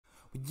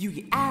When you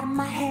get out of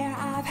my hair,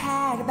 I've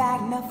had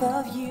about enough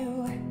of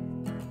you.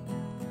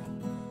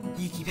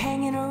 You keep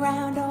hanging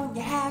around, don't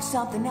you have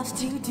something else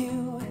to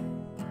do?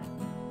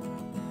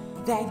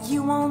 That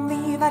you won't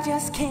leave, I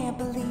just can't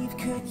believe.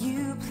 Could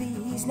you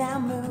please now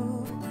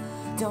move?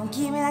 Don't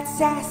give me that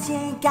sass, you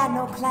ain't got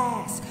no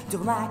class.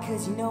 Don't lie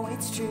cause you know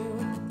it's true.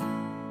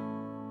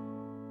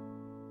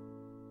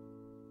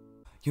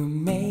 You're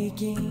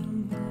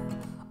making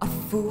a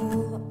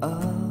fool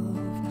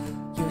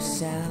of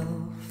yourself.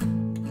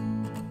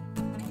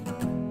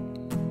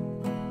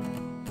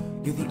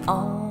 You're the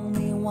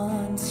only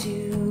one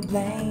to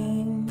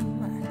blame.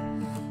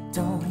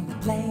 Don't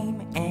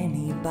blame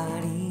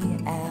anybody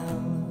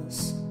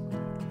else.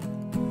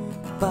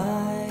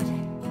 But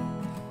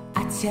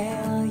I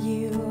tell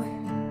you,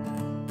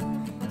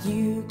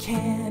 you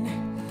can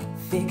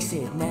fix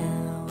it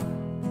now.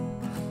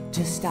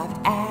 Just stop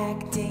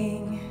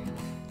acting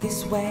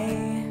this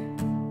way.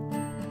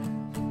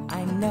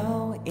 I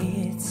know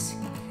it's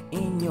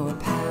in your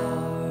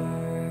power.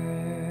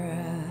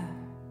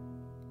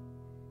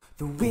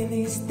 The will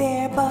is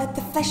there, but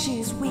the flesh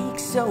is weak,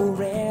 so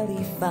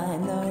rarely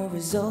find the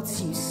results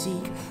you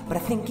seek. But I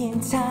think in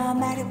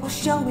time that it will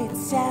show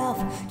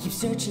itself. Keep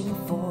searching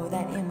for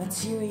that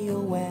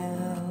immaterial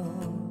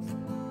wealth.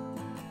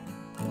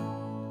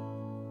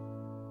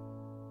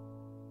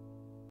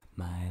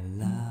 My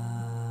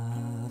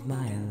love,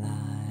 my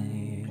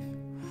life,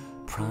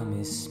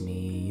 promise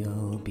me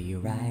you'll be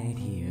right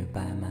here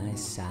by my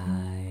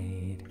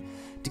side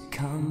to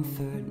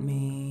comfort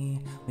me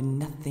when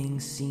nothing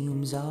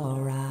seems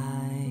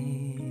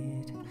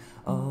alright.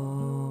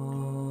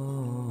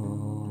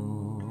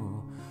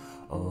 Oh,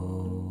 oh,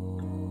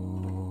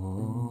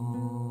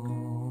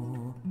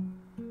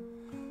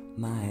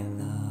 my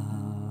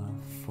love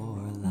for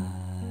life.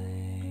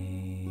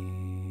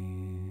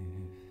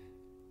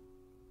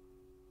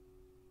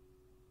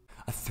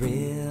 A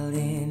thrill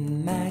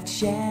in my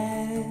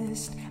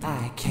chest,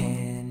 I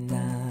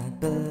cannot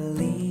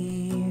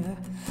believe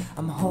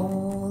I'm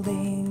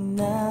holding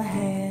the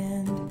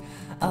hand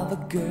of a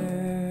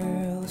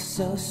girl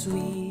so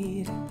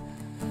sweet,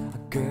 a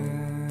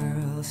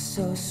girl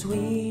so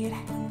sweet.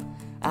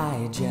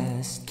 I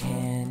just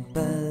can't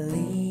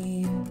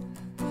believe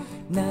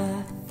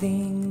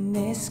nothing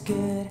this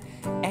good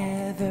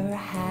ever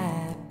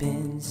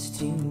happens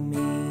to me.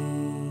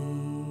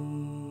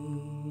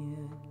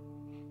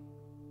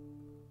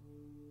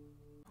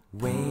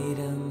 Wait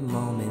a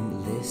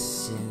moment,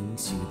 listen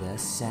to the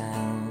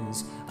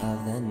sounds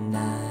of the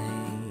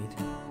night.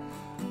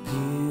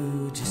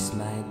 You just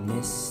might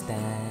miss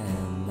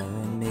them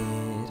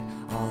amid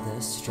all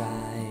the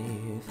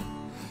strife.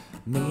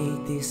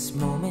 Make this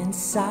moment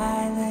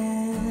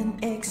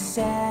silent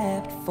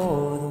except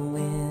for the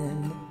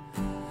wind.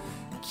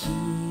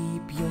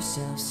 Keep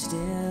yourself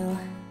still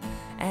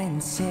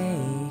and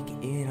take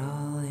it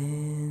all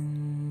in.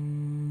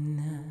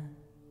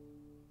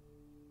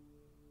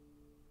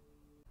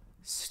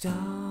 Starved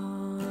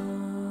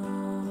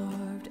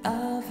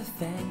of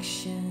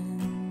affection,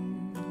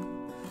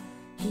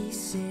 he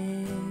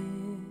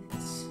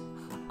sits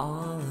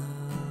all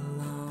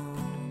alone,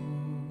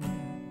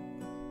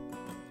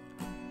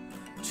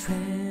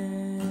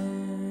 trembling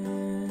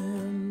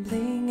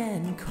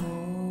and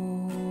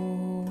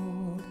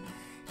cold.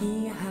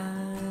 He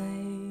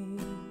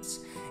hides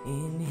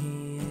in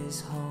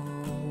his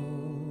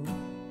home.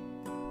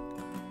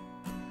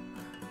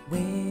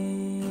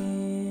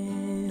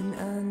 When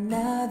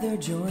another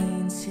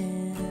joins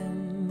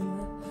him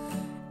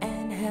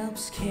and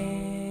helps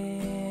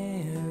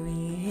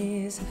carry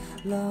his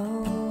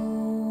load,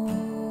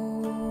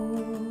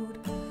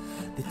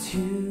 the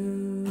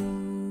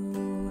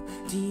two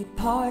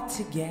depart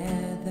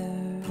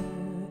together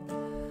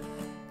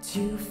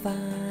to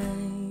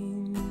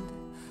find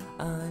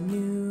a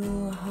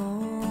new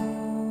home.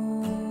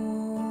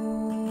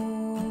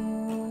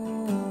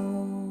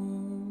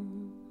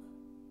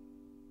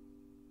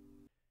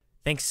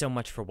 Thanks so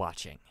much for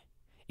watching.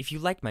 If you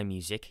like my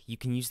music, you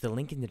can use the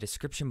link in the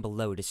description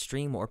below to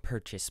stream or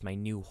purchase my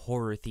new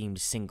horror-themed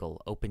single,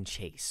 Open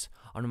Chase,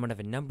 on one of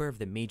a number of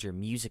the major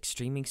music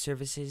streaming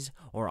services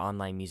or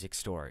online music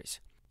stores.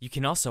 You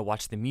can also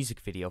watch the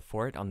music video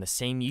for it on the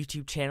same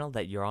YouTube channel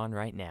that you're on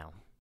right now.